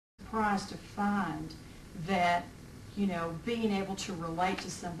surprised to find that, you know, being able to relate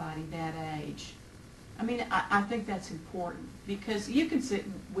to somebody that age. I mean, I think that's important, because you can sit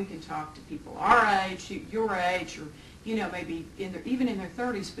and we can talk to people our age, your age, or, you know, maybe even in their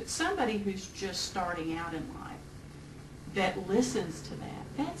 30s, but somebody who's just starting out in life that listens to that,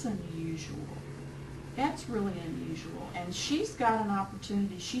 that's unusual. That's really unusual. And she's got an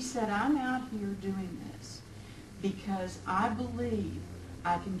opportunity. She said, I'm out here doing this because I believe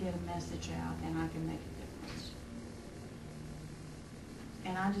I can get a message out and I can make a difference.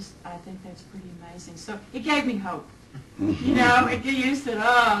 And I think that's pretty amazing. So it gave me hope. You know, you said,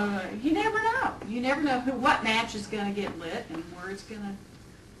 oh, you never know. You never know what match is going to get lit and where it's going to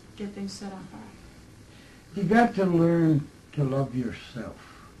get things set on fire. You got to learn to love yourself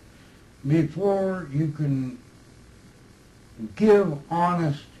before you can give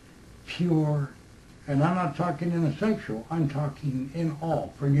honest, pure, and I'm not talking in a sexual, I'm talking in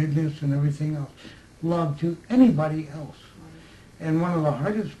all, forgiveness and everything else, love to anybody else. And one of the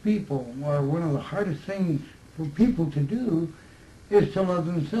hardest people, or one of the hardest things for people to do, is to love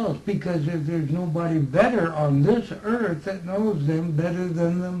themselves, because if there's nobody better on this earth that knows them better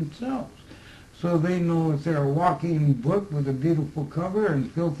than themselves. So they know if they're a walking book with a beautiful cover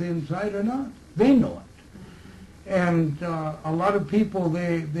and filthy inside or not. They know it. And a lot of people,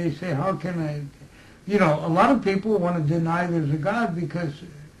 they say, how can I, you know, a lot of people want to deny there's a God because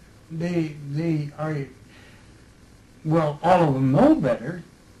they are, well, all of them know better,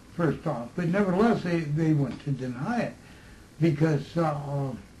 first off, but nevertheless they want to deny it because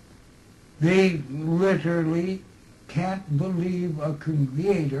they literally can't believe a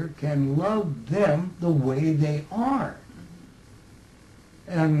creator can love them the way they are.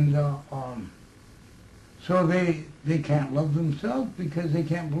 And so they can't love themselves because they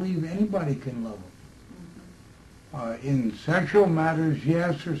can't believe anybody can love them. In sexual matters,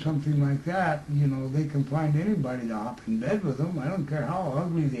 yes, or something like that, you know, they can find anybody to hop in bed with them. I don't care how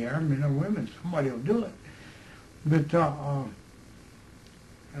ugly they are, men or women, somebody will do it. But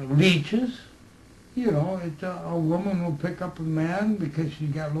leeches, you know, a woman will pick up a man because she's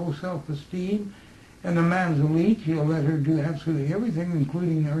got low self-esteem, and the man's a leech. He'll let her do absolutely everything,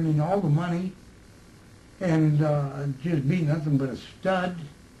 including earning all the money, and just be nothing but a stud.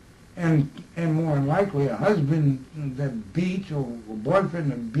 And more than likely a husband that beats, or a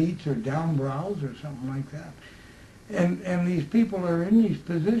boyfriend that beats, or down brows, or something like that. And these people are in these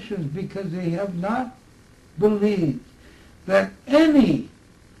positions because they have not believed that any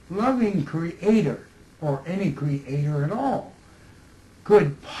loving creator, or any creator at all,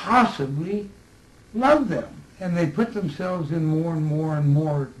 could possibly love them. And they put themselves in more and more and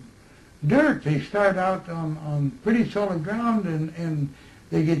more dirt. They start out on pretty solid ground, and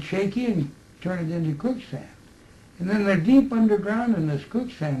they get shaky and turn it into quicksand. And then they're deep underground in this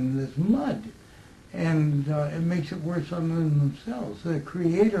quicksand, in this mud. And it makes it worse on them themselves. The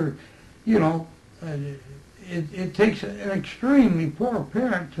Creator, you know, it takes an extremely poor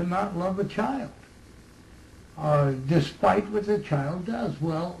parent to not love a child, despite what the child does.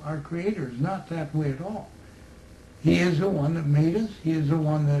 Well, our Creator is not that way at all. He is the one that made us. He is the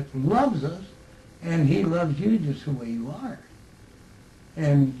one that loves us, and He loves you just the way you are.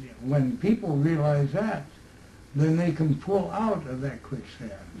 And when people realize that, then they can pull out of that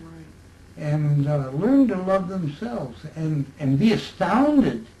quicksand. Right. And learn to love themselves, and be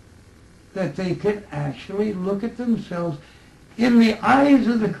astounded that they can actually look at themselves in the eyes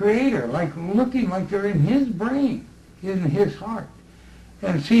of the Creator, like looking like they're in His brain, in His heart,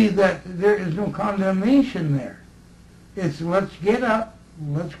 and see that there is no condemnation there. It's let's get up,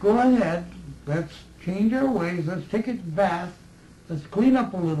 let's go ahead, let's change our ways, let's take a bath, let's clean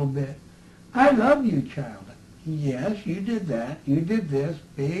up a little bit. I love you, child. Yes, you did that. You did this.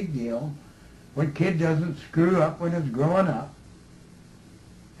 Big deal. What kid doesn't screw up when it's growing up?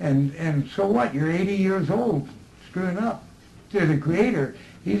 And so what? You're 80 years old screwing up. To the Creator,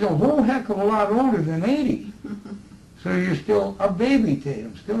 He's a whole heck of a lot older than 80. So you're still a baby to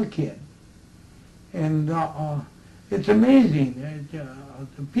Him, still a kid. And it's amazing.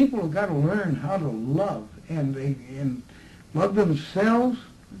 The people have got to learn how to love and love themselves,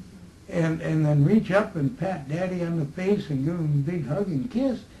 and then reach up and pat Daddy on the face and give him a big hug and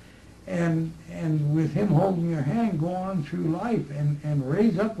kiss, and with Him holding your hand, go on through life and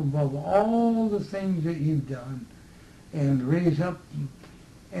raise up above all the things that you've done, and raise up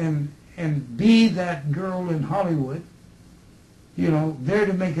and be that girl in Hollywood, you know, there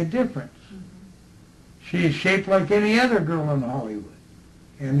to make a difference. She is shaped like any other girl in Hollywood,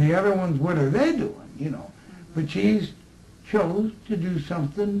 and the other ones, what are they doing, you know? But she's chose to do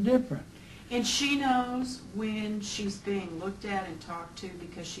something different. And she knows when she's being looked at and talked to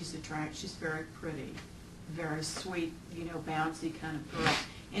because she's attractive. She's very pretty, very sweet, bouncy kind of girl.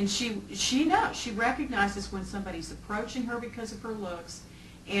 And she knows. She recognizes when somebody's approaching her because of her looks,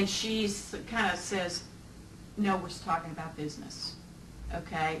 and she kind of says, no, we're talking about business.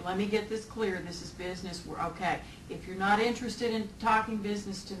 Okay, let me get this clear. This is business. We're okay. If you're not interested in talking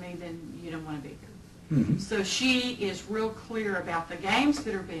business to me, then you don't want to be here. Mm-hmm. So she is real clear about the games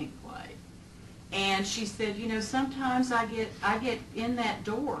that are being played. And she said, sometimes I get in that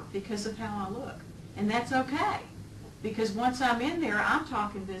door because of how I look. And that's okay. Because once I'm in there, I'm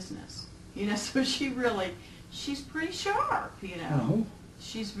talking business. So she's pretty sharp, Uh-huh.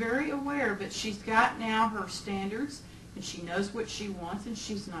 She's very aware, but she's got now her standards, and she knows what she wants, and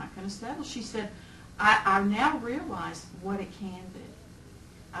she's not going to settle. She said, I now realize what it can be.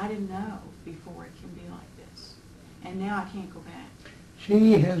 I didn't know before it can be like this. And now I can't go back.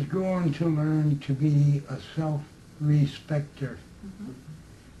 She has grown to learn to be a self-respecter. Mm-hmm.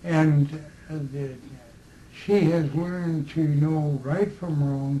 And she has learned to know right from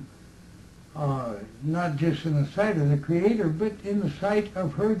wrong, not just in the sight of the Creator, but in the sight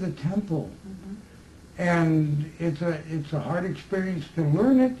of her, the temple. Mm-hmm. And it's a hard experience to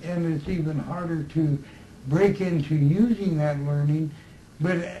learn it, and it's even harder to break into using that learning.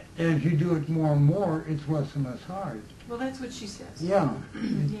 But as you do it more and more, it's less and less hard. Well, that's what she says. Yeah.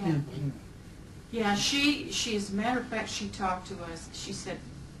 Yeah, she, as a matter of fact, she talked to us. She said,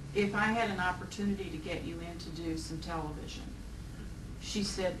 if I had an opportunity to get you in to do some television, she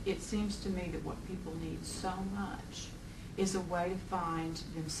said, it seems to me that what people need so much is a way to find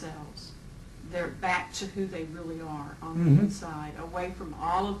themselves. They're back to who they really are on the inside, away from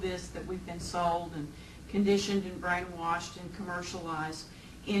all of this that we've been sold and conditioned and brainwashed and commercialized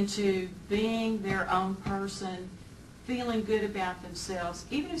into being their own person, feeling good about themselves,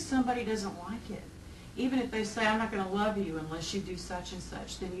 even if somebody doesn't like it. Even if they say, I'm not going to love you unless you do such and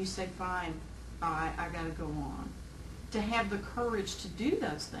such, then you say, fine, I got to go on. To have the courage to do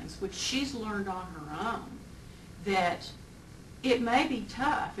those things, which she's learned on her own, that it may be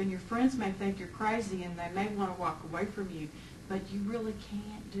tough, and your friends may think you're crazy, and they may want to walk away from you, but you really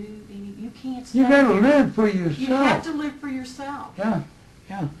can't do any, you can't stay You got to here. live for yourself. You have to live for yourself. Yeah,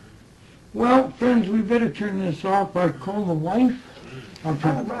 yeah. Well, friends, we better turn this off. I'll call the wife. I'll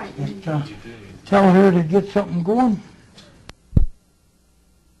Oh, right. tell her to get something going.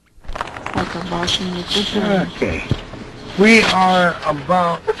 Like a washing machine. Okay. We are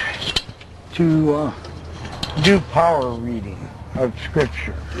about to do power reading of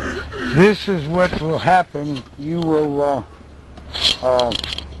Scripture. This is what will happen. You will,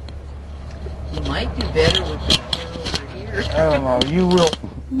 You might do better with the chair over here. I don't know, you will,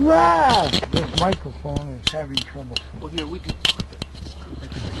 this microphone is having trouble. Well, here, we can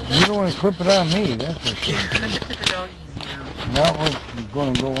You don't want to clip it on me, that's for sure. That was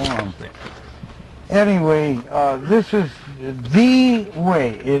going to go on. Anyway, this is the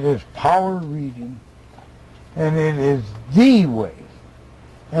way. It is power reading, and it is the way.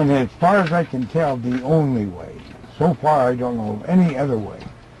 And as far as I can tell, the only way. So far, I don't know of any other way.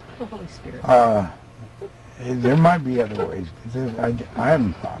 the Holy Spirit. There might be other ways. I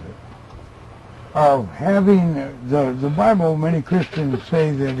haven't found it. Of having the Bible, many Christians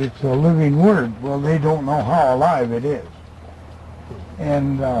say that it's a living word. Well, they don't know how alive it is.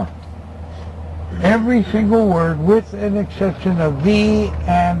 And every single word, with an exception of the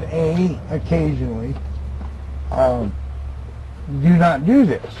and a occasionally, do not do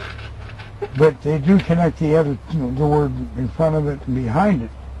this. But they do connect the other, the word in front of it and behind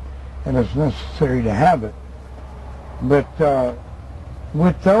it, and it's necessary to have it. But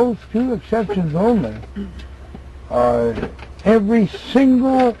with those two exceptions only, every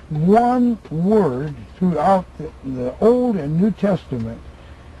single one word throughout the Old and New Testament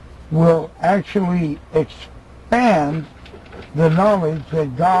will actually expand the knowledge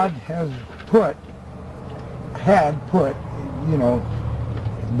that God had put,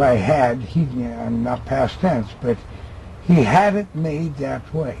 by had, not past tense, but he had it made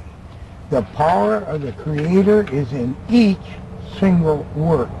that way. The power of the Creator is in each single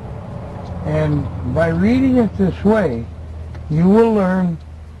word. And by reading it this way, you will learn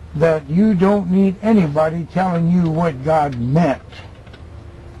that you don't need anybody telling you what God meant.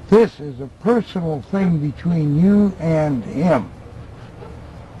 This is a personal thing between you and him.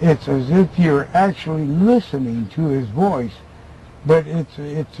 It's as if you're actually listening to his voice, but it's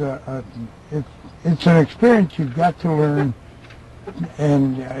an experience you've got to learn,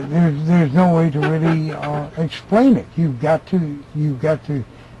 and there's no way to really explain it. You've got to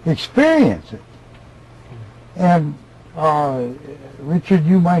experience it. And Richard,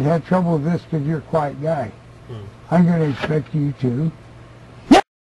 you might have trouble with this because you're a quiet guy. I'm going to expect you to.